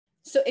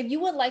So if you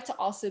would like to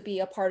also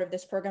be a part of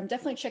this program,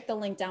 definitely check the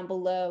link down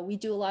below. We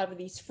do a lot of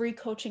these free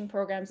coaching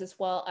programs as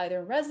well,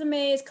 either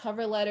resumes,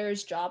 cover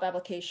letters, job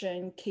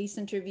application, case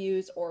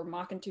interviews, or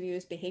mock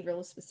interviews,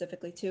 behavioral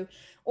specifically too,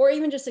 or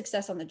even just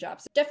success on the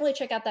job. So definitely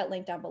check out that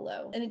link down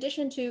below. In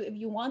addition to, if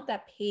you want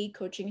that paid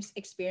coaching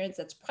experience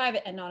that's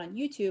private and not on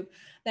YouTube,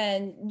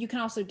 then you can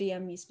also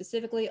DM me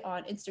specifically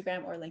on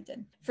Instagram or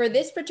LinkedIn. For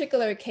this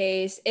particular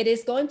case, it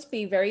is going to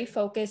be very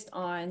focused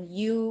on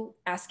you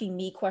asking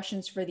me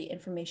questions for the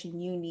information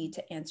you need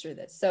to answer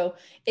this. So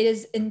it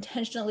is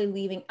intentionally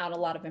leaving out a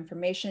lot of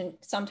information.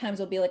 Sometimes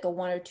it'll be like a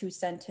 1 or 2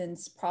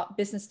 sentence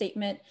business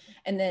statement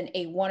and then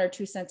a 1 or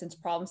 2 sentence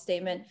problem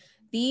statement.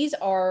 These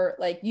are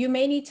like, you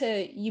may need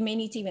to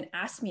even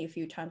ask me a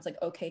few times,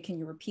 like, okay, can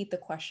you repeat the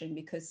question?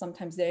 Because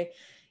sometimes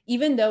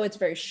even though it's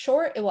very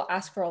short, it will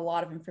ask for a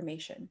lot of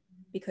information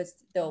because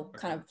they'll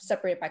kind of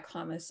separate by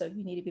commas. So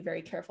you need to be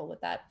very careful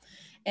with that.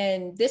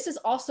 And this is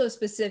also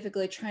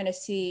specifically trying to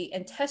see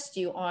and test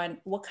you on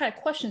what kind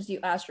of questions you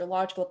ask, your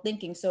logical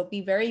thinking. So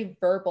be very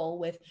verbal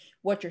with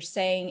what you're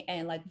saying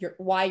and like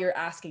why you're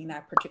asking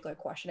that particular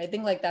question. I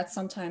think like that's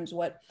sometimes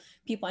what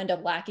people end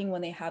up lacking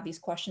when they have these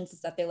questions,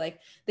 is that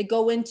they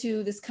go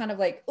into this kind of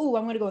like, oh,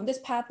 I'm going to go in this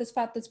path, this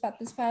path, this path,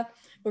 this path.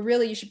 But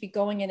really you should be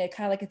going in it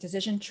kind of like a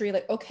decision tree,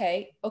 like,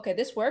 okay,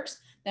 this works.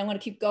 Then I'm going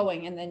to keep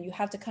going. And then you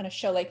have to kind of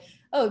show like,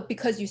 oh,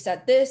 because you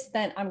said this,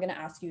 then I'm going to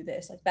ask you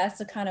this. Like that's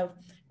the kind of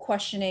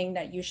questioning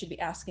that you should be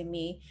asking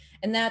me.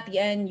 And then at the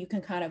end, you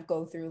can kind of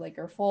go through like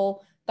your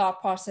full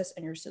thought process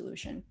and your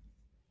solution.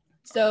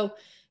 So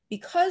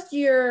because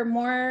you're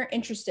more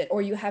interested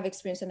or you have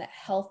experience in the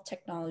health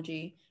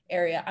technology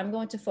area, I'm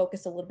going to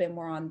focus a little bit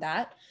more on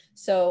that.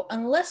 So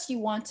unless you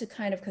want to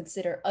kind of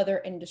consider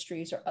other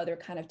industries or other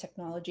kind of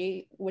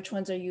technology, which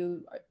ones are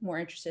you more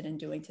interested in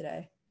doing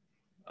today?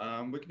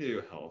 We can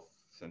do health.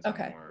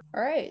 Okay.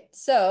 All right.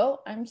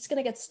 So I'm just going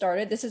to get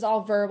started. This is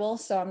all verbal,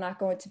 so I'm not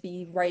going to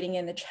be writing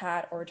in the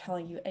chat or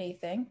telling you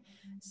anything.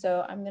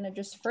 So I'm going to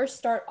just first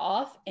start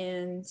off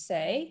and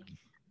say,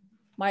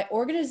 my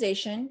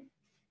organization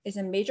is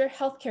a major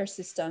healthcare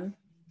system,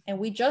 and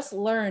we just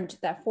learned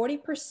that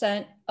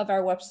 40% of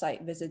our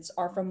website visits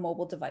are from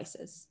mobile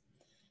devices.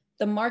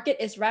 The market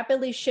is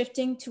rapidly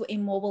shifting to a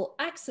mobile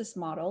access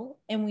model,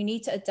 and we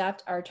need to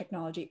adapt our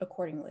technology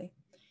accordingly.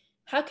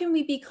 How can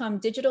we become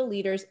digital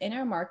leaders in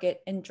our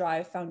market and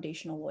drive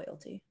foundational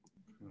loyalty?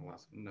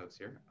 Lots of notes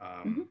here.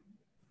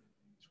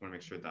 Just want to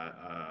make sure that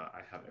I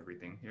have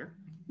everything here.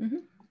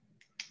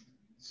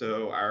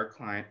 So our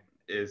client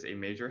is a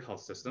major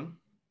health system.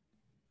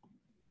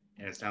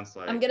 And it sounds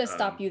like... I'm going to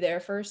stop you there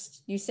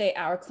first. You say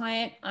our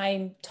client,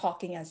 I'm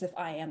talking as if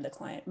I am the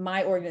client,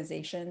 my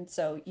organization.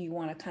 So you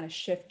want to kind of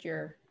shift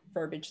your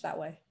verbiage that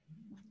way.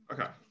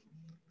 Okay.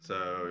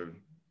 So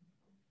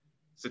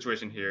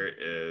situation here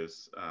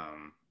is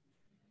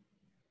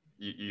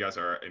you guys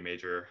are a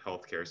major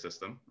healthcare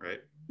system,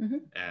 right?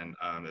 And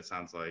it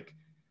sounds like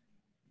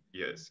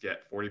you guys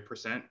get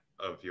 40%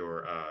 of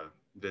your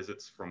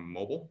visits from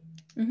mobile.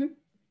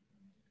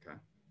 Okay,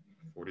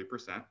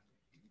 40%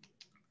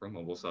 from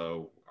mobile.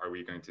 So are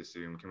we going to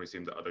assume, can we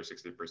assume the other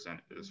 60%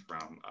 is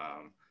from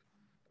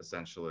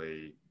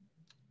essentially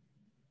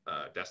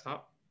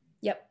desktop?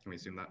 Yep. Can we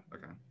assume that?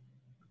 Okay,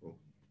 cool.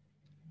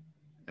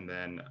 And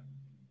then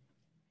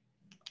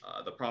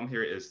the problem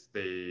here is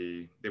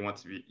you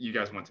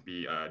guys want to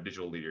be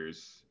digital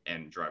leaders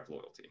and drive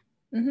loyalty.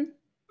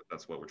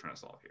 That's what we're trying to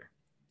solve here.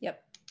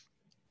 Yep.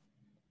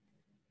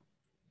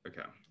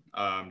 Okay.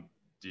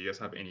 Do you guys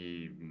have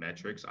any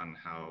metrics on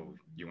how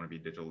you want to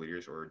be digital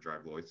leaders or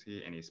drive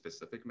loyalty? Any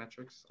specific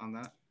metrics on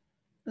that?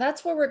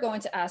 That's what we're going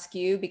to ask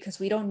you, because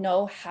we don't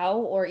know how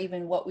or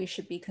even what we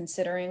should be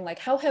considering. Like,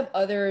 how have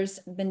others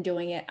been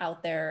doing it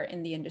out there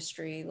in the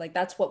industry? Like,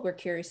 that's what we're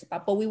curious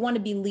about, but we want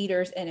to be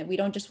leaders in it. We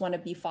don't just want to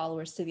be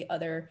followers to the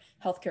other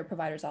healthcare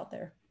providers out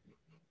there.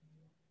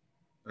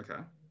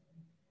 Okay.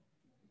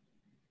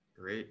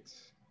 Great.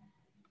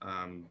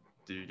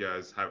 Do you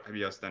guys have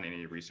you guys done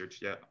any research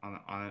yet on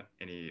it?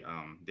 Any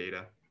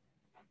data?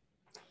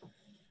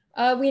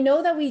 We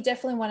know that we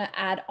definitely want to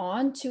add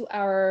on to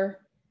our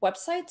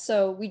website.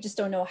 So we just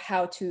don't know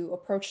how to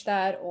approach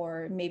that,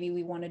 or maybe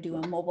we want to do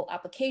a mobile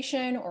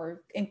application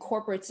or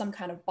incorporate some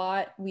kind of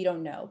bot. We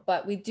don't know,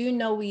 but we do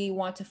know we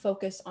want to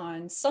focus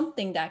on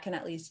something that can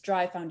at least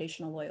drive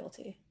foundational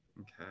loyalty.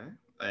 Okay.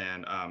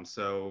 And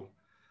so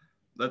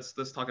let's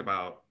talk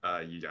about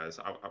you guys.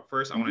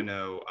 First, I want to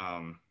know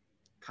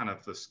kind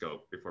of the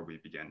scope before we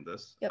begin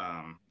this. Yep.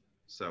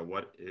 So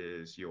what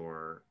is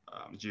your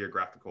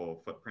geographical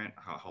footprint?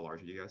 How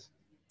large are you guys?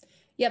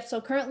 Yep.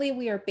 So currently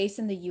we are based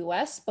in the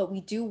US, but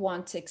we do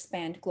want to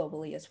expand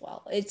globally as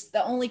well. It's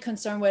the only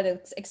concern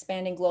with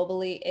expanding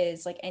globally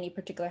is like any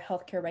particular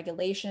healthcare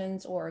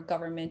regulations or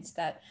governments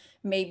that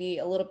may be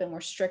a little bit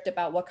more strict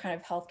about what kind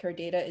of healthcare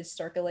data is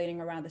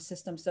circulating around the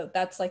system. So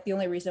that's like the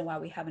only reason why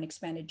we haven't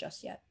expanded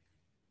just yet.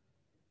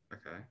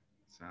 Okay.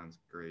 Sounds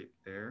great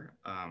there.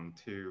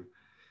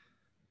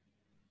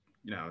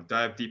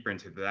 dive deeper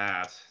into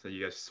that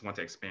you guys want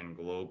to expand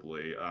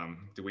globally,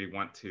 do we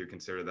want to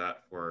consider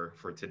that for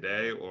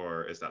today,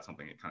 or is that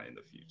something kind of in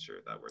the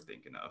future that we're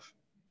thinking of?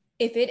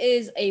 If it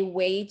is a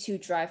way to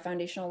drive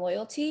foundational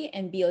loyalty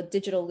and be a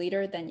digital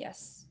leader, then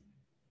yes.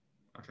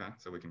 Okay,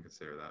 so we can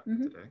consider that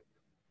Mm-hmm. today.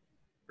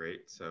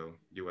 Great. So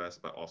US,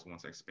 but also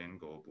wants to expand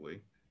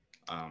globally.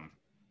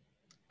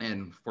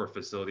 And for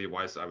facility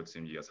wise, I would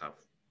assume you guys have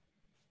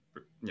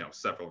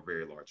several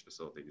very large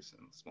facilities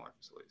and smaller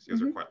facilities. You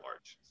guys are quite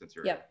large since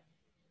you're a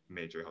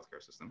major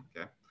healthcare system.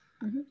 Okay.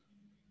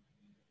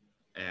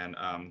 And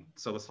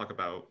so let's talk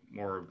about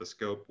more of the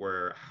scope.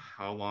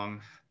 How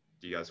long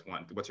do you guys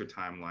want? What's your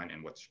timeline,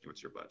 and what's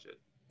your budget?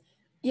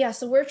 Yeah,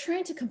 so we're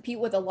trying to compete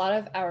with a lot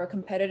of our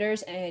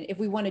competitors, and if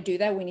we want to do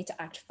that, we need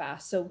to act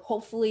fast. So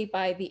hopefully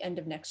by the end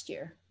of next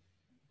year.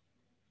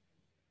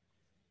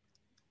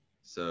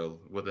 So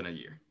within a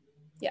year.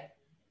 Yeah.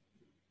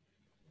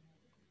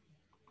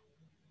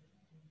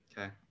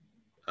 Okay.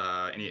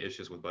 Any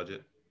issues with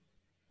budget?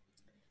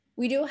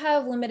 We do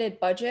have limited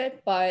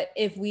budget, but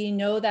if we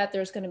know that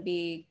there's going to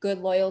be good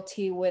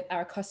loyalty with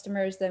our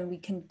customers, then we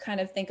can kind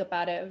of think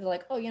about it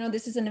like, oh,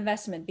 this is an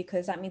investment,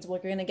 because that means we're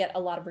going to get a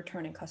lot of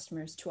returning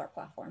customers to our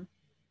platform.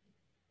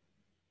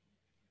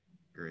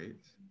 Great.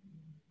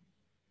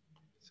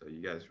 So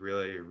you guys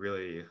really,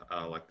 really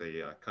like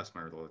the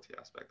customer loyalty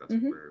aspect. That's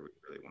where we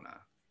really want to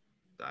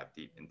dive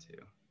deep into.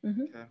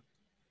 Okay.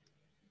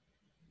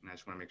 And I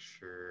just want to make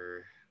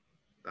sure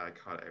that I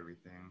caught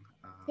everything.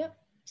 Yep.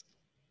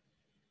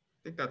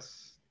 I think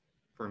that's,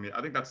 for me,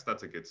 I think that's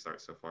a good start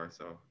so far.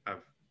 So I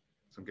have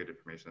some good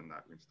information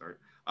that we can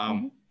start.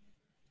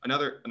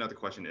 Another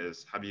question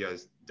is, have you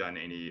guys done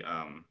any,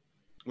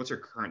 what's your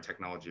current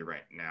technology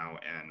right now?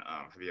 And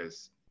have you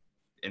guys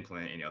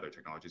implemented any other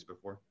technologies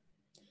before?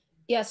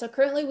 Yeah, so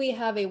currently we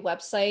have a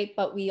website,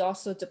 but we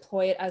also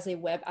deploy it as a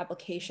web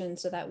application.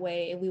 So that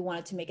way, if we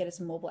wanted to make it as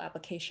a mobile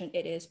application,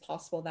 it is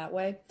possible that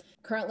way.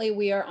 Currently,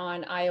 we are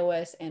on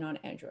iOS and on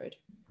Android.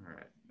 All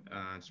right.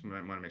 I just want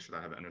to make sure that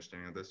I have an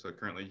understanding of this. So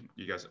currently,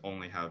 you guys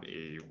only have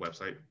a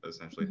website,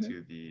 essentially,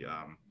 to the,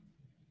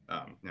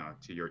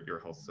 to your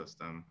health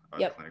system,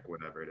 clinic,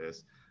 whatever it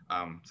is.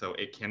 So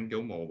it can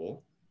go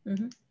mobile.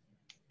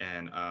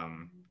 And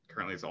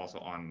currently, it's also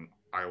on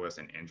iOS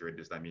and Android.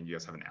 Does that mean you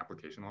guys have an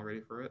application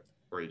already for it,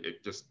 or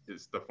it just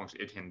is the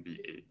function? It can be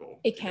able.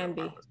 It can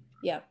be.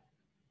 Yeah.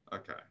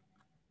 Okay.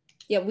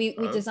 Yeah, we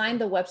designed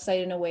the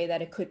website in a way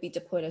that it could be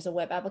deployed as a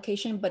web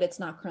application, but it's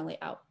not currently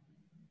out.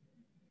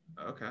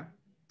 Okay.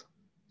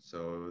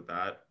 So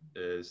that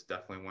is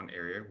definitely one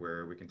area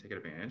where we can take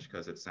advantage,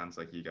 because it sounds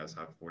like you guys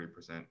have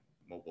 40%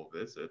 mobile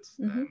visits,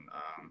 and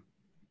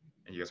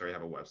you guys already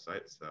have a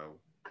website, so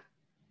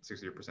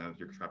 60% of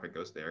your traffic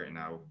goes there. And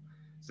now,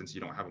 since you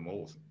don't have a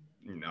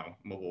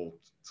mobile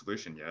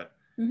solution yet,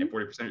 and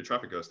 40% of your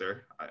traffic goes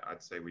there,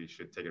 I'd say we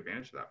should take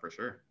advantage of that for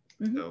sure.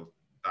 So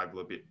dive a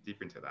little bit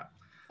deeper into that.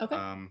 Okay.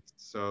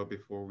 So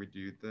before we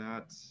do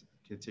that,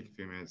 can it take a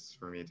few minutes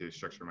for me to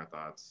structure my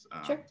thoughts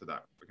so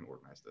that we can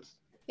organize this?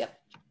 Yep.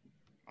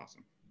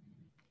 Awesome.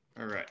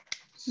 All right.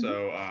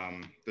 So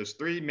there's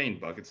three main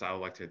buckets I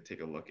would like to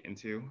take a look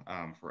into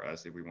for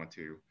us if we want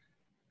to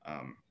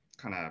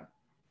kind of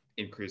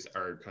increase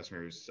our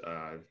customers'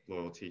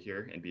 loyalty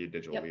here and be a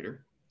digital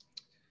leader.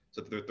 So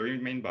the three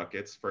main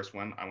buckets. First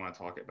one I want to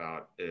talk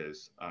about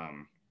is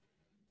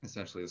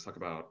essentially, let's talk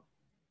about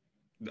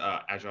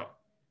agile.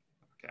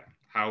 Okay,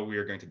 how we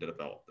are going to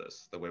develop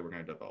this, the way we're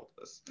going to develop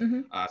this.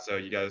 So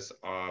you guys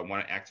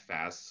want to act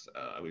fast,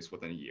 at least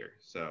within a year.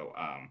 So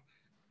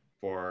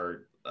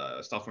for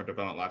software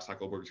development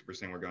lifecycle, we're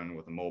saying we're going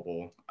with a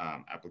mobile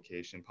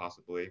application,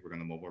 possibly. We're going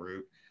the mobile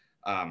route.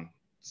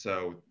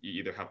 So you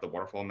either have the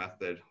waterfall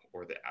method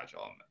or the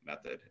agile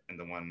method. And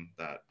the one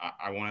that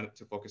I wanted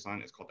to focus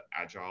on is called the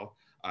agile,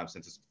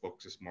 since it's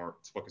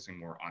focusing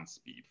more on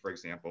speed. For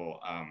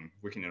example,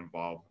 we can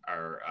involve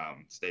our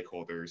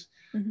stakeholders,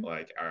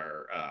 like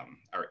our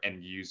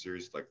end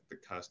users, like the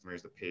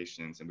customers, the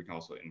patients, and we can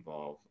also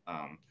involve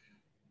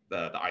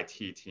the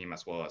IT team,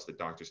 as well as the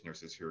doctors,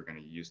 nurses who are going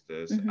to use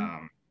this.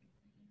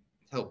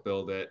 Help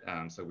build it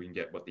so we can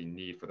get what they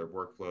need for their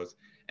workflows.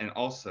 And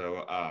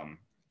also,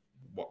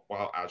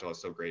 while agile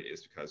is so great,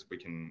 is because we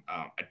can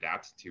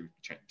adapt to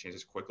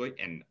changes quickly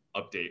and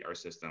update our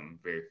system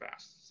very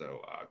fast. So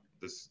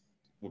this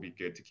will be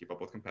good to keep up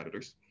with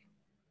competitors.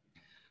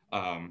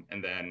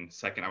 And then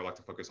second, I would like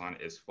to focus on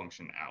is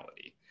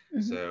functionality.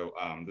 So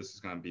this is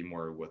going to be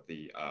more with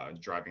the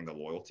driving the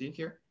loyalty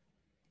here.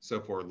 So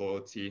for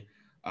loyalty,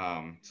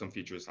 some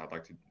features I'd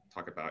like to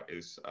talk about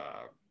is,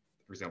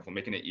 for example,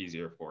 making it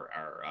easier for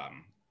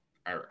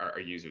our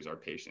users, our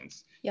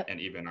patients,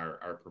 and even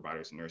our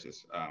providers and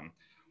nurses.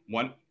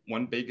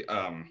 One big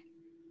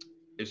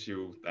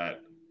issue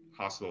that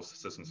hospital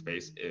systems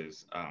face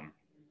is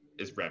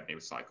revenue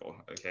cycle.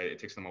 Okay, it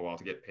takes them a while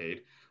to get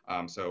paid.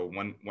 So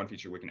one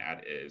feature we can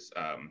add is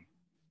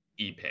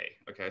e-pay.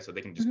 Okay, so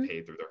they can just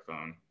pay through their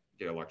phone,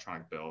 get an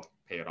electronic bill,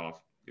 pay it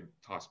off,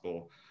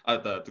 hospital,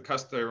 the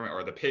customer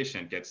or the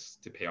patient gets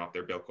to pay off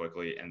their bill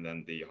quickly, and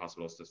then the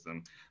hospital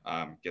system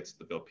gets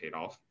the bill paid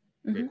off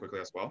very quickly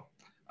as well.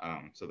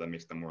 So that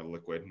makes them more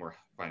liquid, more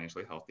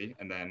financially healthy.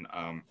 And then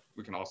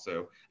we can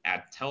also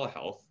add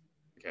telehealth.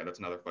 Okay, that's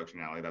another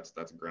functionality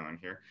that's growing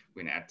here.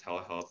 We can add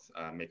telehealth,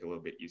 make it a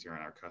little bit easier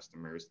on our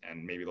customers,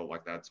 and maybe they'll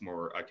like that. It's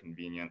more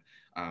convenient.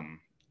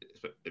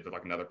 If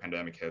like another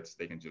pandemic hits,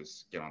 they can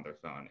just get on their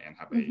phone and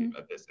have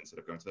a visit instead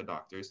of going to the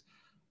doctors.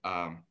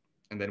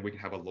 And then we can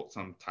have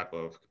some type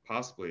of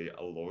possibly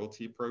a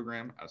loyalty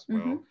program as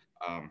well.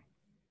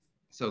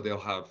 So they'll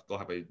have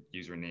a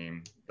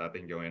username that they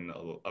can go in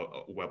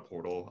a web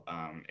portal,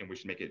 and we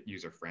should make it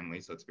user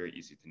friendly so it's very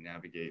easy to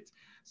navigate.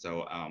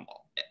 So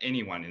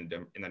anyone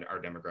in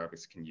our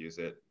demographics can use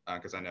it,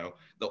 because I know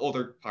the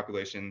older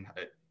population,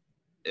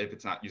 if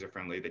it's not user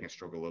friendly, they can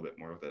struggle a little bit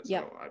more with it.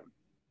 So I'd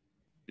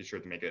be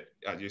sure to make it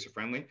user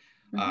friendly.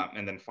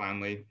 And then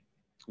finally,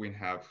 we can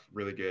have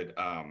really good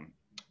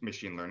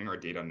machine learning or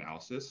data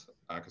analysis,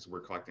 because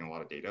we're collecting a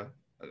lot of data.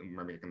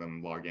 We're making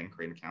them log in,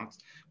 create accounts.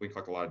 We can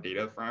collect a lot of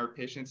data from our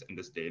patients, and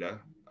this data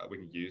we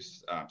can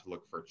use to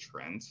look for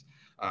trends.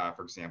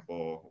 For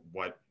example,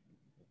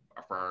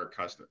 for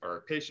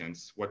our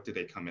patients, what do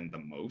they come in the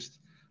most?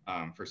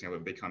 For example,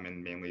 if they come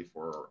in mainly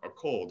for a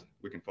cold,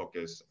 we can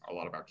focus a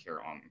lot of our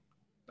care on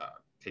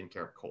taking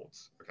care of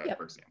colds. Okay,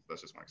 for example,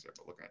 that's just one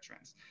example, looking at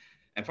trends.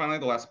 And finally,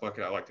 the last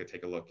bucket I like to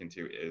take a look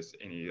into is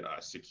any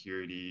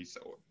security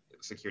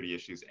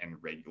issues and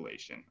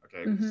regulation.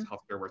 Okay, this is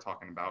healthcare we're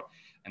talking about,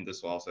 and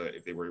this will also,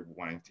 if they were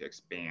wanting to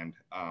expand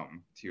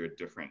to a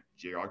different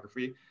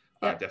geography,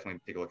 definitely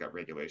take a look at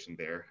regulation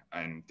there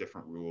and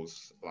different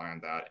rules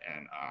around that,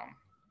 and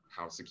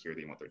how secure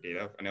they want their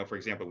data. I know, for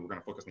example, we're going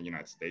to focus on the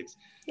United States.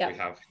 We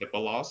have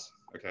HIPAA laws.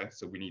 Okay,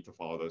 so we need to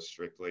follow those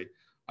strictly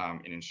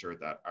and ensure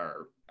that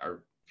our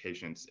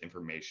patient's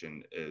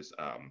information is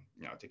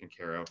taken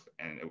care of,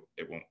 and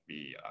it won't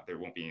be there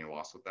won't be any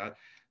loss with that.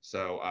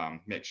 So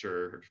make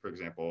sure, for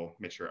example,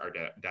 our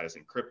data is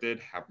encrypted,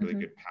 have really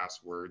good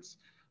passwords,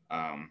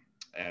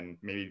 and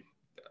maybe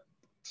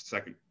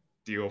second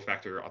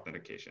factor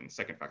authentication,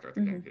 I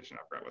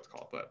forgot what it's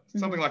called, but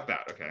something like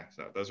that. Okay,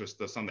 so those are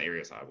some of the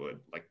areas I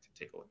would like to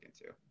take a look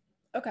into.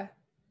 Okay,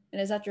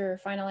 and is that your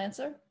final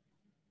answer?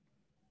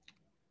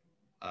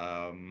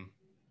 I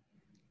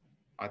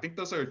think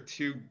those are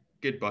two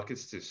good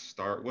buckets to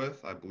start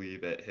with. I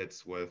believe it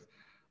hits with,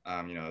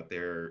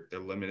 they're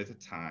limited to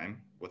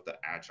time with the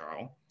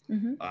agile.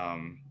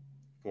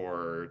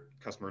 For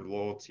customer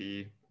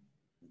loyalty,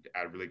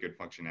 add really good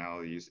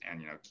functionalities,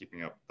 and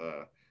keeping up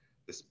the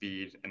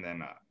speed. And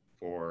then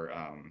for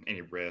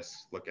any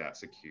risks, look at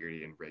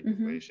security and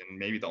regulation.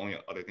 Maybe the only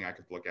other thing I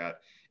could look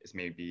at is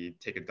maybe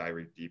take a dive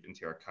deep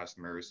into our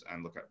customers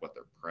and look at what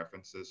their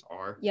preferences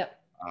are.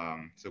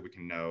 So we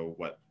can know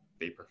what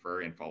they prefer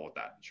and follow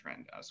that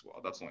trend as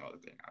well. That's the only other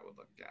thing I would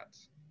look at.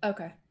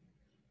 Okay.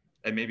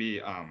 And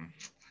maybe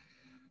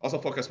also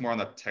focus more on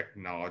the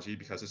technology,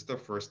 because it's the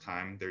first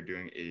time they're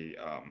doing a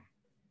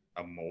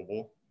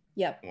mobile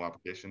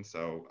application.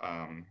 So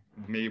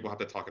maybe we'll have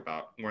to talk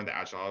about more in the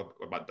agile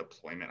about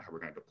deployment, how we're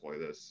going to deploy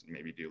this.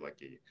 Maybe do like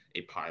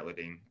a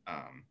piloting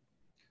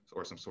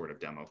or some sort of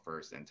demo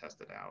first and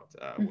test it out,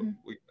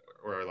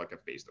 or like a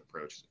phased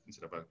approach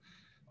instead of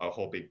a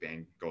whole big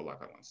bang go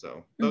live at once.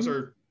 So those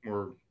are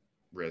more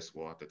risks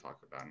we'll have to talk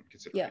about and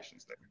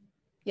considerations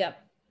there.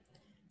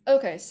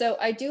 Okay, so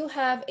I do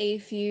have a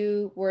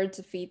few words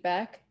of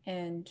feedback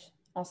and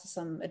also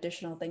some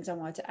additional things I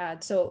wanted to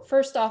add. So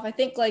first off, I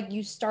think like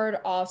you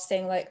started off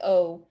saying like,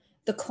 oh,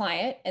 the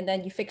client, and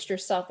then you fixed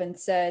yourself and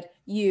said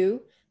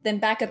you, then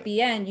back at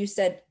the end, you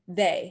said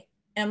they.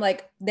 And I'm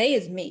like, they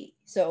is me.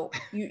 So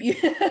you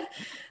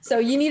so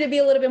you need to be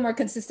a little bit more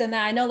consistent.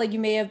 That I know like you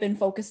may have been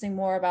focusing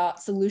more about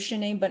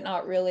solutioning, but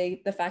not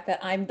really the fact that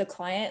I'm the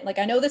client. Like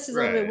I know this is a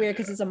little bit weird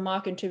because it's a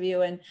mock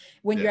interview, and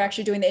when you're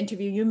actually doing the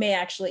interview, you may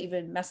actually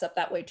even mess up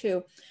that way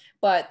too.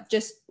 But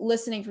just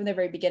listening from the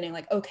very beginning,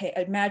 like, okay,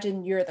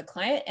 imagine you're the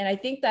client. And I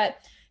think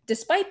that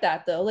despite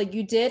that though, like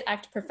you did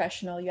act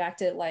professional. You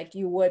acted like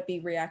you would be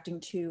reacting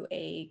to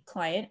a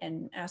client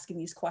and asking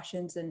these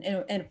questions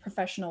in a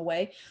professional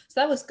way.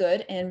 So that was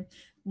good. And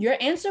your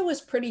answer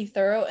was pretty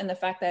thorough in the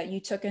fact that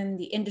you took in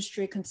the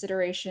industry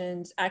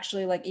considerations,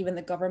 actually like even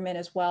the government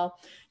as well.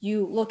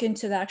 You look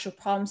into the actual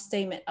problem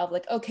statement of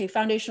like, okay,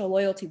 foundational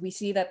loyalty, we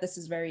see that this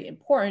is very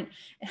important.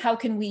 How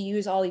can we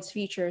use all these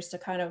features to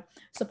kind of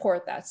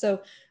support that?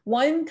 So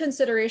one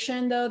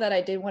consideration though that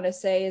I did want to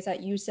say is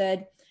that you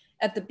said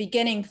at the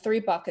beginning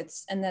 3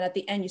 buckets, and then at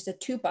the end you said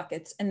 2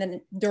 buckets, and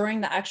then during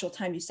the actual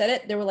time you said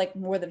it, there were like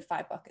more than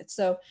 5 buckets.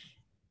 So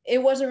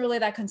it wasn't really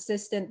that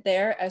consistent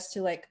there as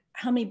to like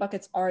how many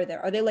buckets are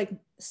there? Are they like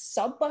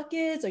sub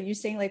buckets? Are you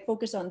saying like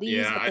focus on these,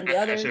 Yeah, but then the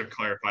I other? should have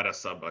clarified as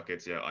sub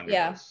buckets, yeah, under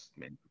Yeah. those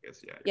main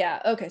buckets. Yeah, yeah.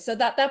 Yeah. Okay. So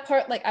that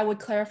part, like, I would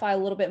clarify a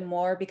little bit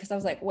more because I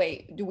was like,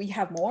 wait, do we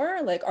have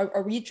more? Like,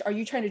 are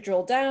you trying to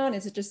drill down?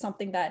 Is it just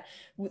something that,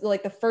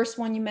 like, the first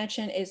one you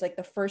mentioned is like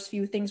the first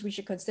few things we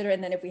should consider,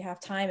 and then if we have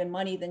time and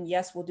money, then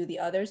yes, we'll do the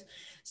others.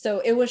 So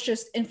it was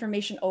just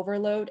information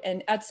overload.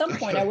 And at some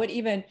point, I Okay. would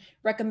even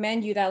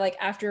recommend you that, like,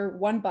 after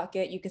one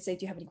bucket, you could say,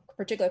 do you have any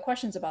particular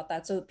questions about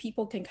that? So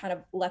people can kind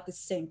of let this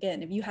sink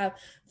in. If you have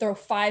throw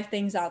 5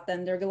 things out,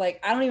 then they're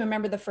like, I don't even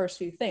remember the first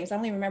few things. I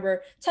don't even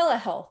remember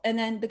telehealth and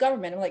then the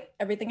government. I'm like,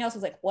 everything else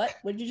is like, what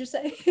did you just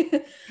say?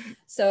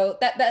 So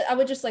that I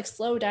would just like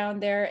slow down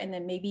there, and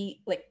then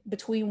maybe like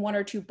between 1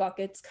 or 2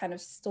 buckets kind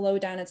of slow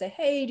down and say,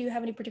 hey, do you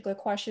have any particular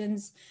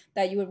questions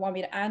that you would want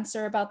me to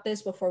answer about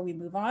this before we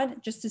move on,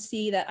 just to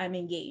see that I'm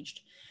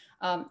engaged.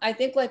 I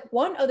think like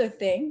one other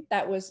thing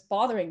that was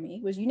bothering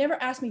me was you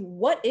never asked me,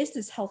 what is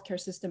this healthcare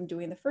system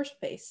doing in the first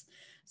place?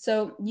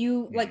 So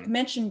you like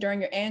mentioned during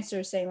your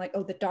answer saying like,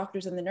 oh, the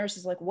doctors and the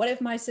nurses, like, what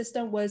if my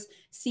system was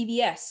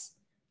CVS?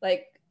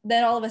 Like,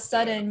 then all of a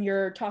sudden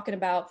you're talking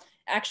about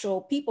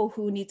actual people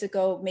who need to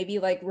go maybe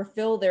like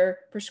refill their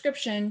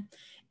prescription.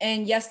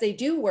 And yes, they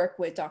do work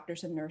with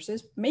doctors and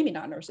nurses, maybe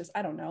not nurses,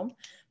 I don't know.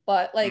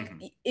 But like,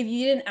 if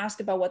you didn't ask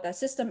about what that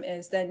system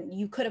is, then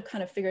you could have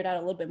kind of figured out a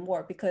little bit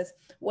more, because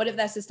what if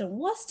that system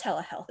was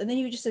telehealth? And then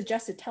you just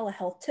suggested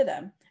telehealth to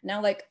them.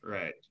 Now, like,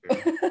 Right.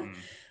 True.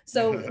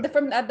 so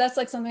from that's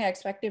like something I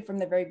expected from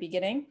the very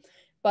beginning.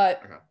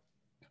 But Okay.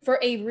 for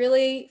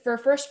a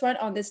first run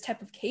on this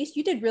type of case,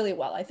 you did really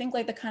well. I think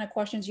like the kind of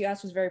questions you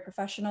asked was very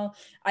professional.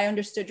 I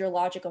understood your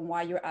logic on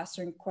why you were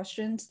asking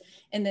questions.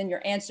 And then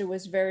your answer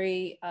was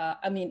very,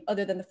 I mean,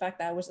 other than the fact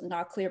that I was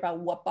not clear about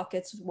what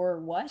buckets were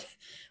what,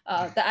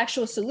 the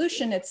actual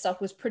solution itself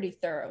was pretty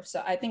thorough.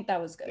 So I think that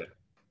was good. Yeah.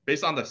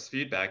 Based on this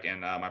feedback and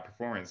my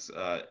performance,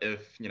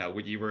 if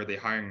when you were the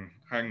hiring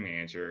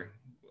manager,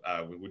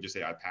 would you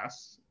say I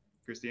pass,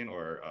 Christine,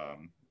 or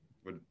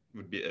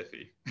would be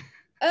iffy?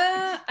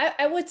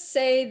 I would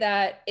say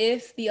that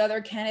if the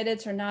other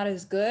candidates are not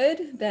as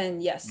good,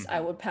 then yes, I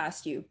would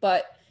pass you.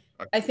 But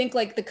Okay. I think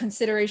like the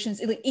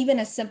considerations, even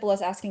as simple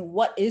as asking,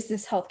 what is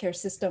this healthcare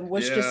system,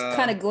 was just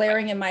kind of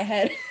glaring in my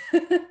head.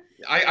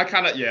 I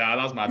kind of, that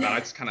was my bad. I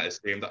just kind of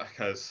assumed that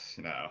because,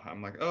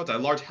 I'm like, oh, it's a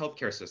large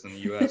healthcare system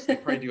in the US. They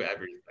probably do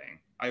everything.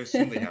 I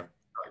assume they have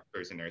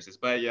doctors and nurses,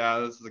 but yeah,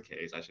 this is the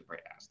case. I should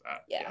probably ask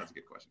that. Yeah, that's a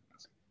good question to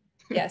ask.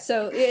 Yeah,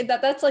 so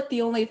that's like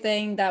the only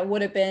thing that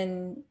would have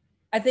been,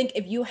 I think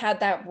if you had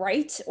that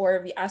right, or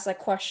if you asked that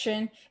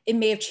question, it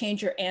may have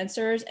changed your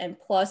answers, and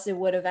plus it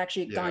would have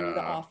actually gotten you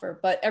the offer.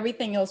 But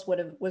everything else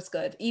was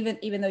good,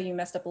 even though you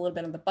messed up a little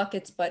bit on the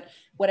buckets, but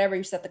whatever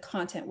you said, the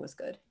content was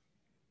good.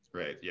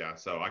 Right. Yeah.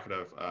 So I could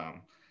have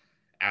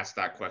asked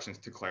that question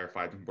to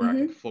clarify where I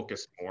can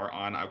focus more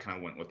on. I kind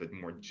of went with the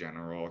more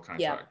general,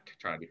 kind of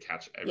try to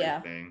catch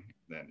everything.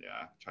 Then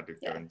try to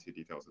go into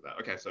details of that.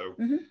 Okay, so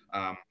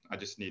I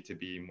just need to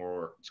be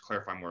more, just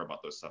clarify more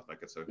about those sub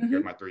buckets. So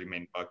here's my 3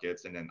 main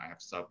buckets, and then I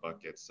have sub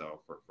buckets. So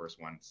for first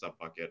one, sub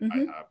bucket, I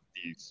have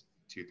these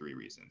 2-3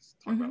 reasons.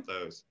 Talk about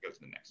those. Go to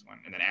the next one,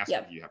 and then ask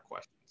if you have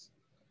questions.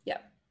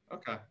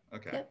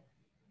 Okay.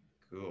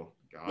 Cool.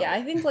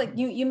 I think like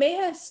you may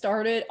have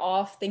started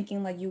off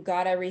thinking like you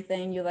got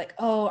everything. You're like,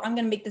 oh, I'm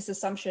going to make this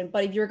assumption.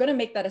 But if you're going to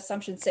make that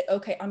assumption, say,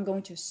 okay, I'm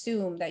going to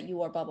assume that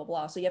you are blah, blah,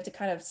 blah. So you have to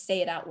kind of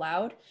say it out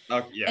loud.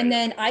 And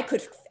then I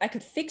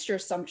could fix your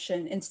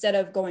assumption instead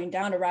of going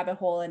down a rabbit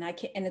hole, and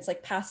it's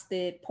like past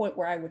the point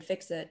where I would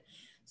fix it.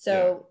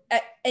 So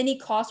at any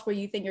cost where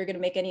you think you're going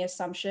to make any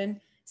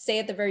assumption, say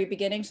at the very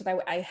beginning, so that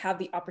I have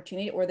the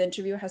opportunity, or the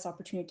interviewer has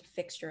opportunity to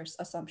fix your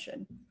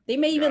assumption. They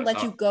may even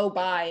let you go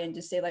by and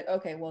just say like,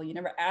 okay, well, you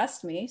never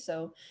asked me.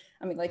 So,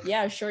 I mean, like,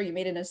 yeah, sure, you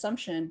made an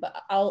assumption,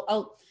 but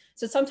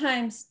so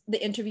sometimes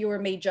the interviewer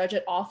may judge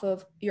it off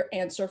of your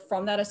answer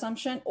from that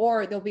assumption,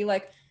 or they'll be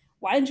like,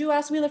 why didn't you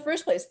ask me in the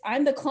first place?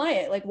 I'm the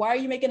client. Like, why are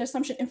you making an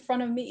assumption in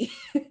front of me?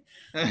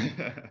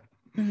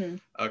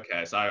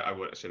 Okay, so I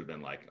should have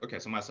been like, okay,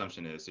 so my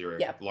assumption is you're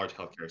a large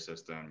healthcare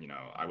system.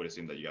 I would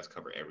assume that you guys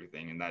cover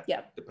everything, and that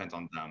depends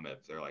on them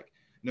if they're like,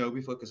 no,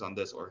 we focus on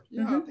this, or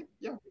I think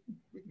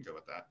we can go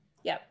with that.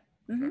 Okay,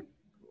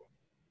 cool.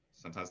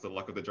 Sometimes the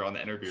luck of the draw in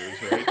the interviews,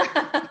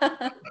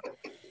 right?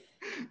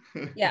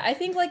 I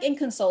think like in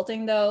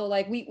consulting though,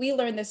 like we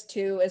learned this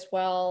too as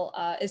well,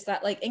 is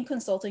that like in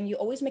consulting, you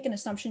always make an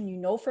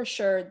assumption, for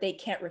sure they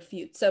can't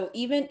refute. So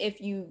even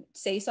if you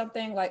say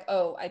something like,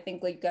 oh, I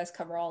think like you guys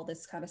cover all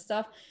this kind of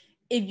stuff,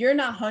 if you're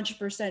not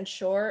 100%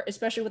 sure,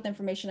 especially with the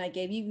information I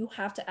gave you, you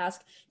have to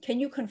ask, can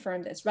you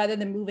confirm this, rather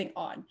than moving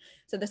on?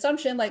 So the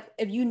assumption, like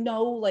if you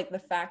know like the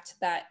fact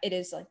that it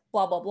is like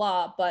blah, blah,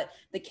 blah, but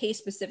the case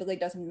specifically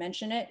doesn't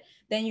mention it,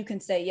 then you can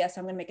say, yes,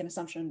 I'm going to make an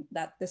assumption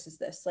that this is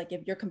this. Like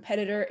if your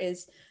competitor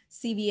is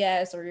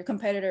CVS or your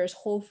competitor is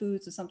Whole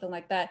Foods or something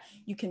like that,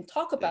 you can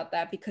talk about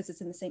that because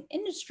it's in the same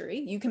industry.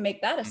 You can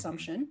make that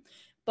assumption.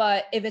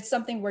 But if it's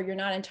something where you're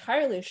not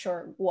entirely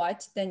sure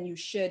what, then you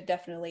should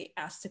definitely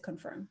ask to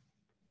confirm.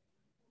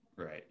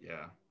 Right.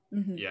 Yeah.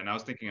 Yeah, and I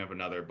was thinking of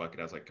another bucket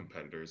as like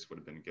competitors would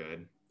have been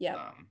good.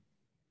 Yeah.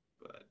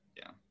 But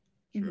yeah,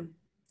 true.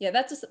 Yeah,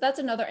 that's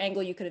another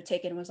angle you could have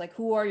taken, was like,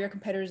 who are your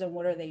competitors and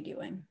what are they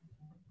doing?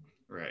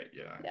 Right.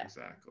 Yeah.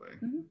 Exactly.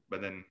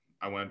 But then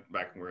I went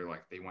back and we are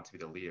like, they want to be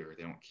the leader.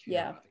 They don't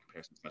care about the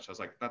comparisons much. I was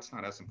like, that's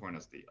not as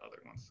important as the other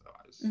ones. So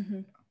I just.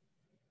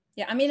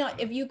 Yeah, I mean,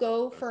 if you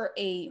go for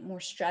a more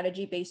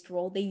strategy-based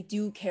role, they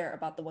do care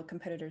about what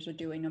competitors are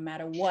doing, no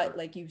matter what.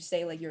 Like you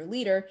say, like you're a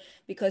leader,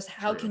 because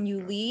how can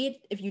you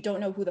lead if you don't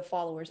know who the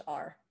followers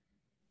are?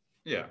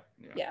 Yeah.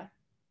 Yeah.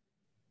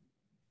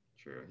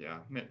 True. Yeah.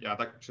 Yeah,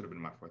 that should have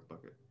been my fourth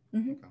bucket.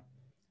 Okay.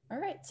 All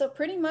right. So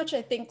pretty much,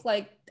 I think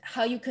like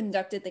how you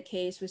conducted the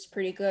case was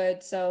pretty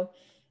good. So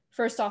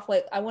first off,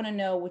 like I want to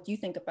know what you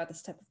think about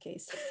this type of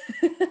case.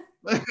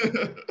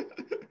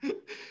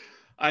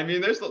 I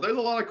mean, there's a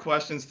lot of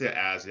questions to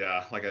ask.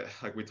 Yeah, like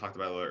we talked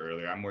about a little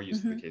earlier. I'm more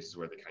used to the cases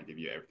where they kind of give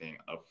you everything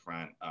up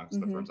front. Because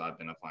the firms I've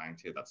been applying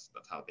to, that's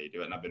how they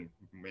do it, and I've been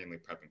mainly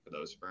prepping for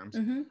those firms.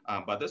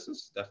 But this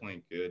is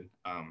definitely good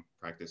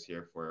practice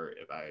here for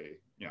if I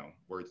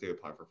were to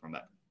apply for a firm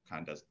that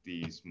kind of does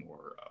these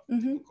more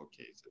typical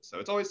cases. So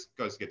it's always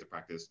good to get to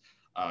practice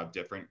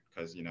different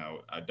because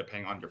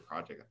depending on your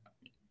project,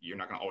 you're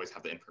not going to always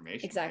have the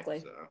information. Exactly.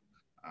 Right? So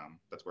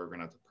that's where we're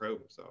gonna have to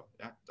probe. So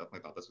yeah,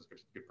 definitely thought this was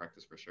good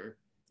practice for sure.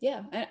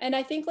 Yeah, and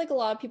I think like a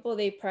lot of people,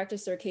 they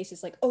practice their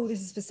cases like, oh, this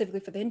is specifically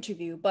for the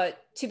interview.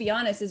 But to be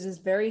honest, this is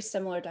very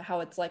similar to how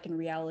it's like in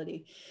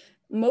reality.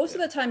 Most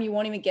of the time, you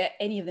won't even get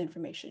any of the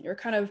information. You're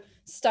kind of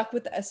stuck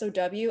with the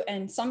SOW,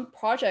 and some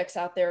projects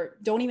out there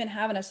don't even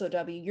have an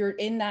SOW. You're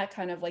in that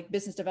kind of like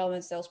business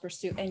development, sales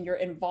pursuit, and you're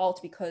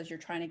involved because you're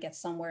trying to get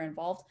somewhere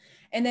involved.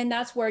 And then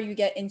that's where you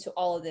get into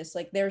all of this.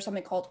 Like there's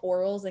something called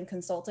orals in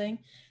consulting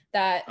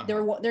that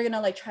they're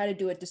gonna like try to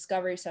do a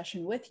discovery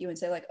session with you and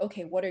say like,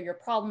 okay, what are your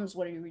problems?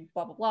 What are your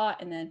blah, blah, blah.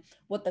 And then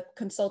what the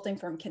consulting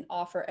firm can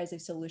offer as a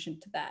solution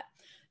to that.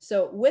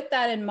 So with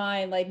that in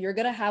mind, like you're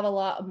going to have a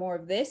lot more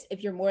of this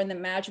if you're more in the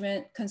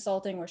management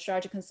consulting or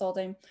strategy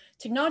consulting.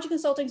 Technology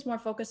consulting is more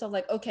focused on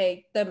like,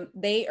 okay,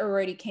 they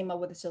already came up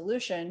with a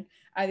solution.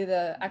 Either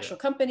the actual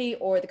company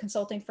or the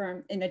consulting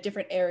firm in a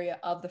different area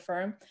of the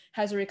firm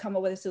has already come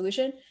up with a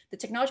solution. The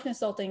technology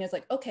consulting is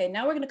like, okay,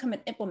 now we're going to come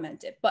and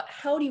implement it. But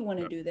how do you want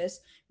to do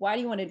this? Why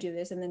do you want to do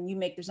this? And then you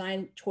make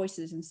design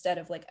choices instead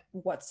of like,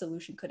 what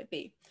solution could it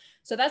be?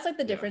 So that's like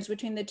the difference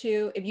between the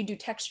two. If you do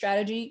tech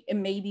strategy, it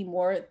may be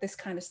more this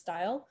kind of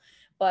style,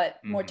 but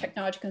more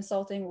technology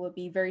consulting will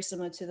be very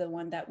similar to the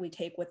one that we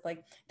take with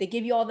like, they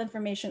give you all the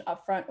information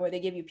up front or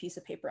they give you a piece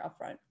of paper up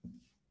front.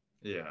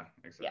 Yeah,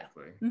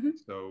 exactly.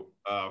 So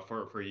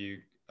for you,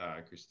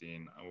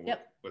 Christine,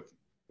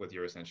 with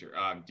your Accenture,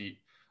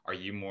 are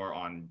you more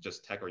on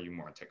just tech or are you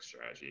more on tech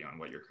strategy on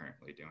what you're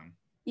currently doing?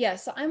 Yeah,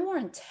 so I'm more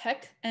in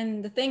tech.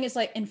 And the thing is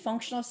like in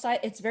functional side,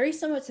 it's very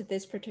similar to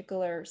this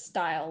particular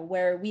style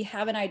where we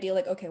have an idea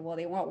like, okay, well,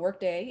 they want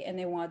Workday and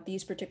they want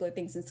these particular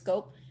things in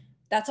scope.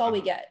 That's all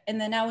we get. And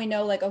then now we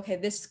know like, okay,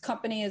 this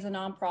company is a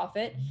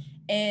nonprofit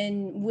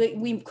and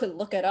we could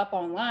look it up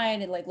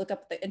online and like look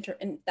up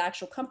the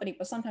actual company,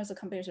 but sometimes the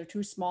companies are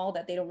too small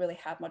that they don't really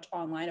have much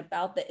online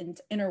about the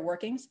inner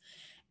workings.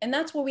 And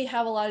that's where we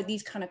have a lot of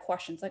these kind of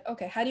questions like,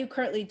 okay, how do you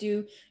currently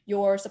do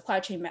your supply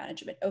chain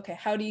management? Okay,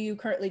 how do you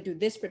currently do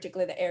this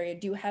particular area?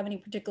 Do you have any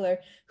particular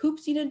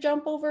hoops you need to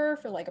jump over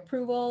for like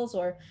approvals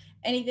or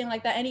anything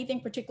like that? Anything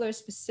particular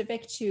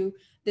specific to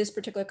this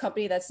particular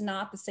company that's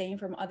not the same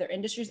from other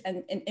industries,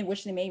 and in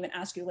which they may even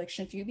ask you like,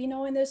 shouldn't you be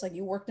knowing this? Like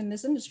you worked in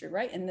this industry,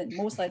 right? And then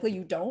most likely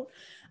you don't.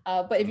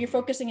 But if you're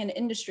focusing in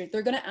industry,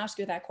 they're going to ask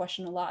you that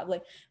question a lot.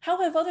 Like, how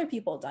have other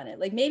people done it?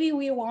 Like maybe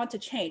we want to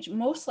change.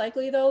 Most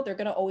likely though, they're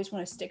going to always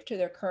want to stick to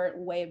their current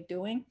way of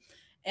doing.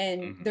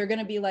 And they're going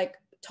to be like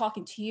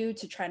talking to you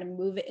to try to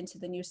move it into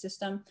the new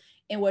system,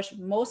 in which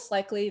most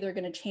likely they're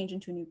going to change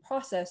into a new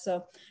process.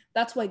 So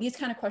that's why these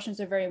kind of questions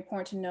are very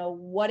important to know.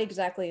 What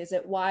exactly is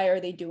it? Why are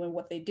they doing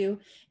what they do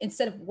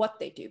instead of what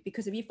they do?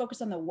 Because if you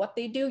focus on the what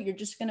they do, you're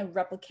just going to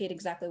replicate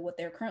exactly what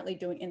they're currently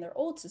doing in their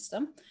old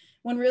system,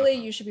 when really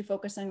you should be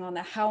focusing on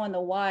the how and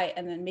the why,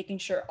 and then making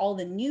sure all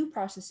the new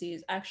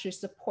processes actually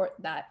support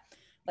that,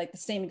 like the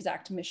same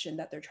exact mission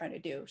that they're trying to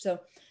do. So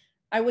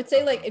I would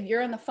say like if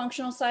you're on the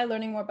functional side,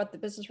 learning more about the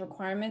business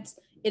requirements,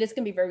 it is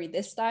going to be very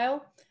this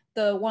style.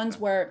 The ones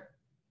where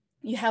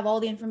you have all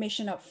the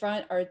information up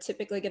front are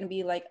typically going to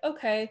be like,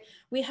 okay,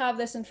 we have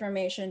this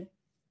information,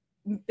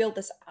 build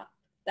this up.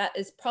 That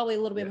is probably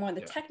a little bit more on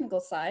the technical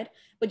side,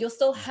 but you'll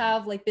still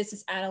have like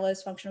business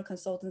analysts, functional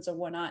consultants or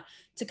whatnot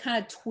to kind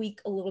of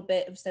tweak a little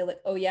bit and say like,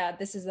 oh yeah,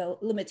 this is a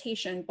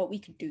limitation, but we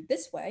could do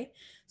this way.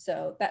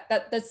 So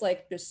that's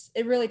like, just,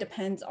 it really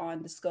depends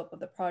on the scope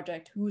of the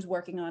project, who's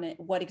working on it,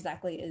 what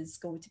exactly is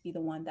going to be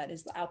the one that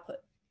is the output.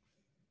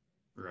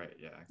 Right.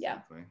 Yeah,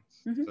 exactly.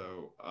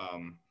 So,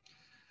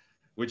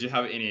 would you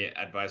have any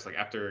advice, like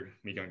after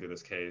me going through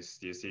this case,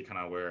 do you see kind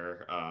of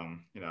where,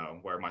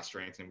 where my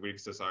strengths and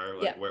weaknesses are?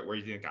 Like where do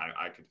you think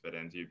I could fit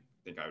in? Do you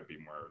think I would be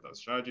more of the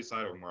strategy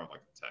side or more of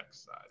like the tech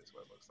side is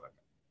what it looks like?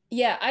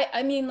 Yeah,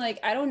 I mean, like,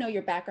 I don't know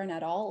your background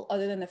at all,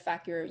 other than the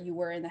fact you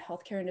were in the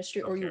healthcare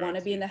industry or you Okay, I want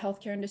to be in see. the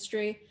healthcare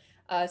industry.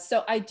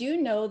 So I do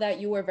know that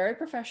you were very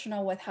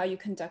professional with how you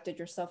conducted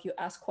yourself. You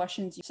asked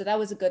questions, so that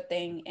was a good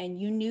thing. And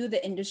you knew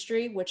the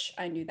industry, which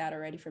I knew that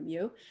already from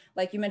you.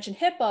 Like you mentioned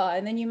HIPAA,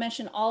 and then you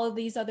mentioned all of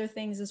these other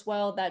things as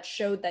well that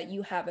showed that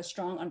you have a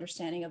strong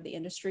understanding of the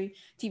industry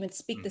to even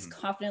speak this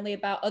confidently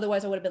about.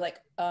 Otherwise, I would have been like,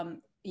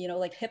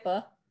 like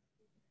HIPAA.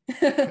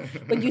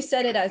 But you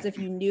said it as if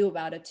you knew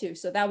about it too.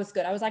 So that was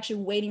good. I was actually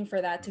waiting for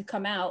that to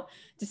come out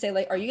to say,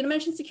 like, are you going to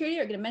mention security?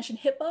 Are you going to mention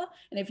HIPAA?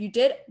 And if you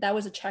did, that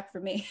was a check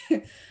for me.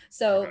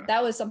 So Okay.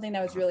 that was something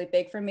that was really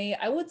big for me.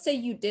 I would say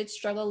you did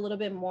struggle a little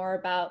bit more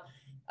about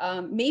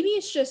maybe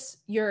it's just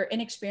your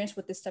inexperience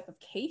with this type of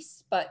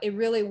case, but it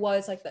really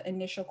was like the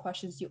initial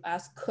questions you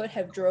asked could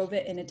have drove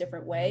it in a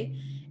different way.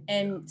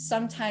 And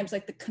sometimes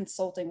like the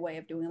consulting way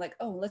of doing like,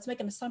 oh, let's make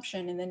an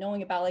assumption, and then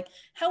knowing about like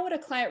how would a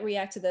client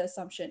react to the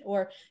assumption,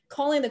 or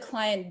calling the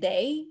client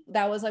they,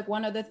 that was like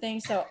one of the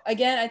things. So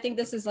again, I think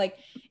this is like,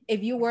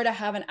 if you were to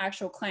have an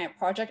actual client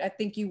project, I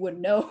think you would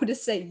know to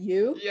say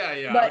you. Yeah, I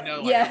would But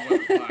know like yeah. I'm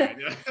with the client.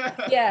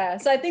 Yeah. Yeah,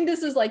 so I think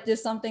this is like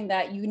just something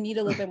that you need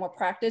a little bit more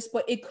practice,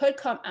 but it could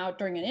come out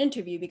during an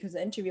interview because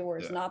the interviewer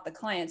is Yeah. not the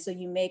client, so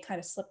you may kind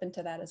of slip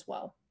into that as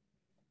well.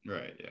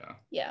 Right. Yeah.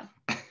 Yeah.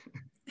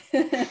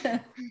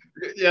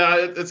 Yeah.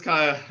 It's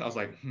kind of. I was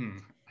like,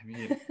 I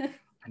mean,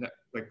 I know,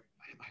 like,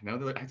 I know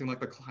they're acting like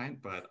the client,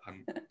 but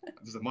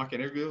there's a mock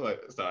interview,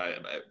 like, so I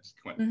just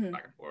went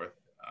back and forth.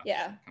 Just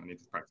Yeah. kind of need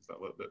to practice that a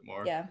little bit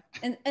more. Yeah.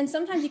 And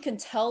sometimes you can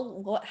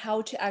tell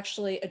how to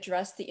actually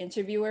address the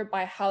interviewer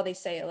by how they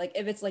say it. Like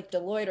if it's like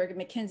Deloitte or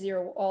McKinsey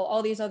or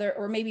all these other,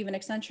 or maybe even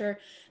Accenture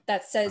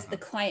that says the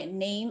client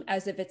name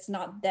as if it's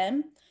not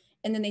them,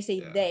 and then they say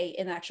Yeah. they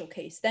in the actual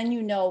case, then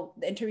you know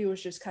the interviewer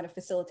was just kind of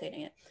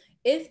facilitating it.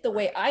 If the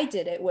way I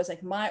did it was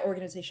like my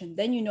organization,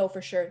 then you know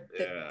for sure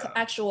the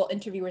actual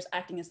interviewer is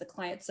acting as the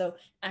client. So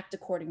act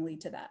accordingly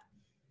to that.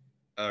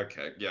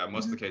 Okay. Yeah.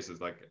 Most of the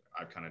cases, like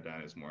I've kind of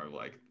done, is more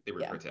like they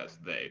refer to as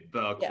they,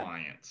 the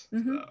client. So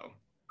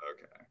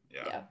okay.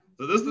 Yeah.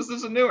 So this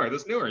is newer.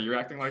 This newer. You're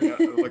acting like like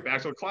the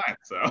actual client.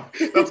 So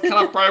that's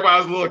kind of probably why I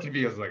was a little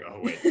confused. Like, oh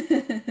wait.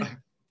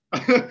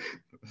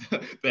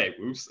 They.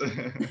 Whoops.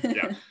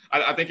 Yeah.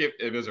 I think if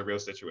it was a real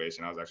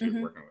situation, I was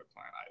actually working with a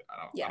client.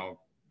 I don't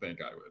think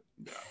I would.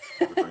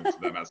 Referring to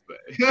them as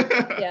they.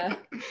 Yeah.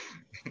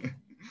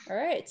 All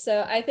right.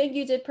 So I think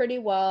you did pretty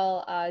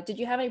well. Did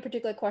you have any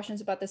particular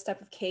questions about this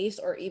type of case,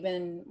 or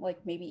even like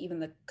maybe even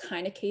the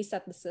kind of case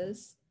that this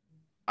is?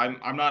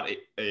 I'm not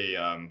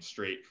a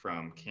straight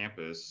from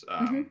campus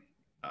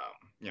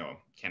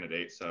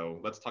candidate. So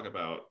let's talk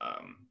about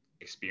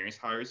experienced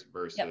hires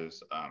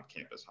versus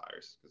campus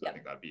hires, because I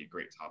think that'd be a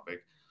great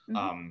topic.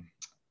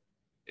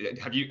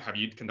 Have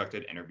you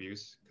conducted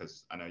interviews?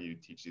 Because I know you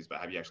teach these, but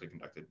have you actually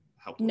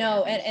helped?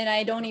 No, and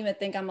I don't even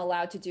think I'm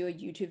allowed to do a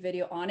YouTube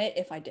video on it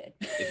if I did.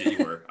 If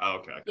you were,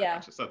 okay, yeah.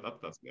 Gotcha. So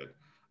that's good.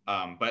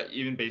 But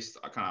even based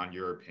kind of on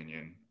your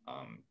opinion,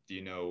 do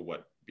you know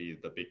what be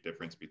the big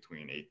difference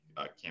between a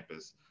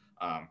campus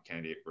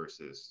candidate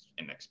versus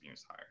an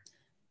experienced hire?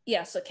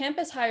 Yeah, so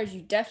campus hires,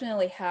 you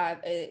definitely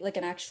have like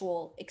an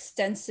actual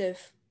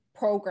extensive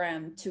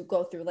program to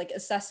go through, like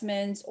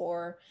assessments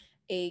or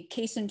a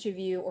case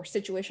interview or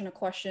situational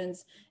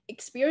questions.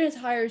 Experienced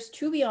hires,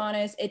 to be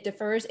honest, it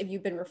differs if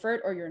you've been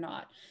referred or you're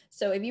not.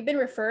 So if you've been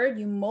referred,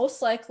 you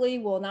most likely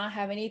will not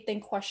have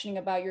anything questioning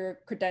about your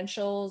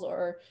credentials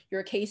or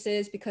your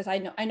cases, because I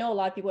know a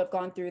lot of people have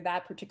gone through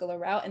that particular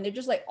route, and they're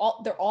just like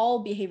they're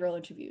all behavioral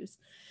interviews.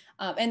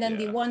 And then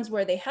the ones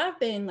where they have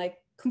been like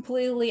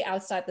completely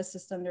outside the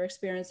system, they're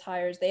experienced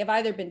hires, they have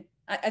either been,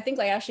 I think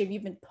like actually if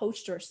you've been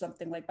poached or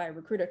something like by a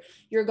recruiter,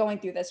 you're going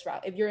through this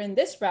route. If you're in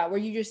this route where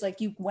you just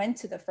like you went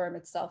to the firm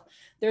itself,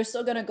 they're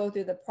still going to go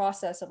through the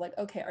process of like,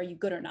 okay, are you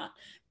good or not?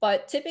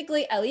 But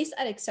typically, at least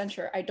at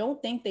Accenture, I don't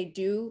think they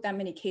do that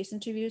many case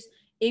interviews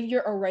if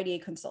you're already a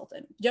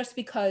consultant, just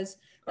because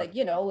like,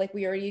 like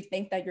we already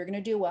think that you're going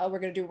to do well. We're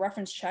going to do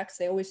reference checks.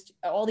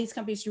 All these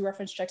companies do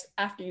reference checks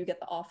after you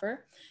get the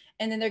offer.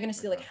 And then they're going to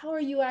see like, how are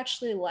you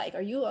actually like,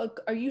 are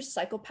you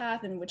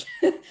psychopath? And which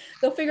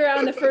they'll figure out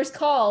in the first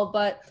call,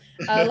 but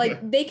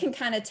like they can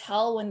kind of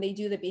tell when they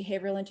do the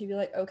behavioral interview,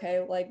 like, okay,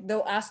 like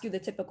they'll ask you the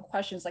typical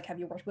questions, like, have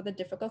you worked with a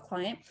difficult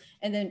client?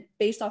 And then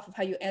based off of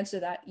how you answer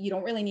that, you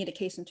don't really need a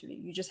case interview.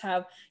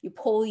 You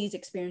pull these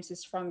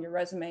experiences from your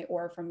resume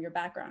or from your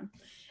background.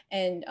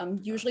 And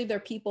usually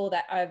they're people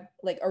that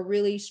are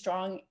really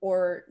strong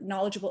or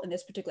knowledgeable in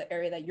this particular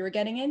area that you're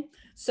getting in.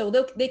 So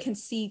they can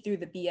see through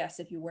the BS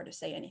if you were to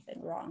say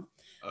anything wrong.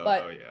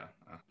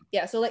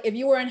 Yeah. So like if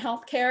you were in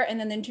healthcare and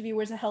then the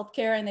interviewers in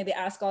healthcare and they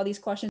ask all these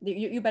questions,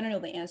 you better know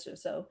the answer.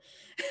 So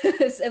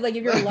like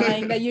if you're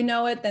lying that you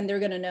know it, then they're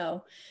going to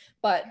know.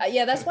 But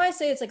yeah, that's why I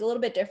say it's like a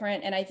little bit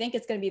different. And I think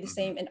it's going to be the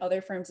same in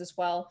other firms as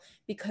well,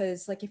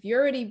 because like if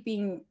you're already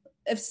being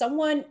if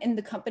someone in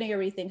the company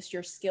already thinks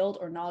you're skilled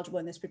or knowledgeable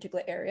in this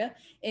particular area,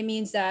 it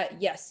means that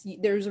yes,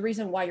 there's a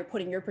reason why you're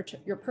putting your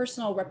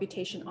personal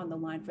reputation on the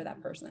line for that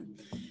person.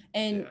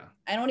 And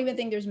I don't even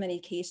think there's many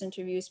case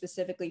interviews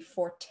specifically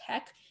for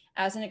tech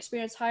as an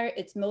experienced hire.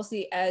 It's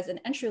mostly as an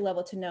entry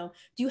level to know,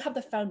 do you have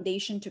the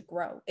foundation to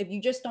grow? If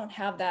you just don't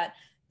have that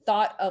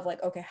thought of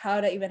like, okay,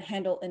 how to even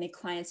handle in a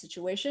client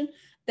situation,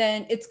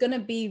 then it's going to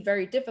be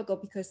very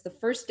difficult, because the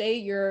first day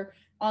you're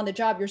on the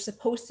job, you're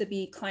supposed to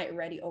be client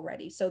ready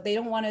already. So they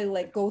don't want to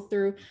like go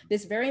through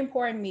this very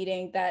important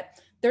meeting that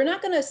they're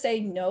not going to say,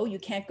 no, you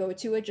can't go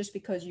to it just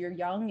because you're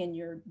young and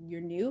you're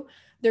new.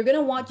 They're going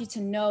to want you to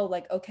know,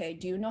 like, okay,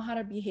 do you know how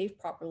to behave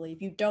properly?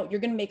 If you don't,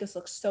 you're going to make us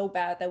look so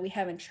bad that we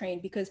haven't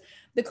trained, because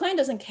the client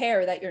doesn't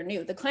care that you're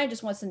new. The client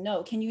just wants to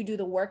know, can you do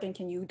the work and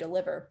can you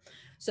deliver?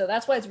 So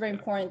that's why it's very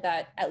important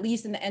that at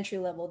least in the entry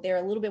level, they're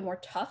a little bit more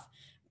tough.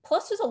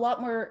 Plus, there's a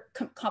lot more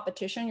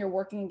competition. You're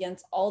working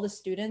against all the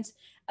students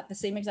at the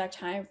same exact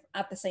time,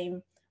 at the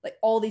same, like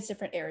all these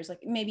different areas,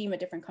 like maybe even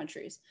different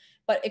countries.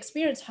 But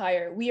experience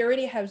hire, we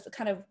already have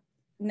kind of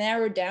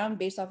narrowed down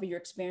based off of your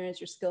experience,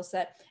 your skill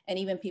set, and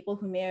even people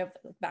who may have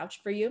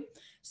vouched for you.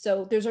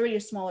 So there's already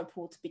a smaller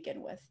pool to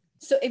begin with.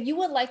 So if you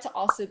would like to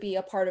also be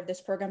a part of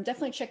this program,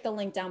 definitely check the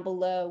link down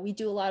below. We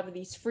do a lot of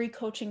these free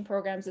coaching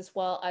programs as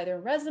well, either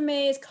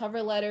resumes,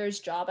 cover letters,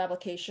 job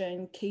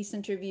application, case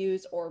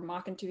interviews, or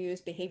mock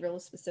interviews,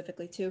 behavioral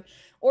specifically too,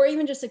 or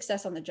even just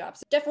success on the job.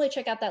 So definitely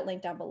check out that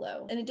link down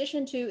below. In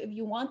addition to, if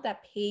you want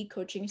that paid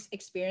coaching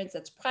experience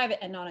that's private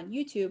and not on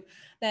YouTube,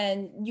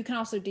 then you can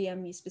also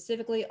DM me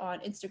specifically on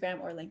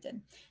Instagram or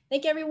LinkedIn.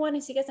 Thank you, everyone,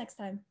 and see you guys next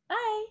time.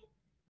 Bye.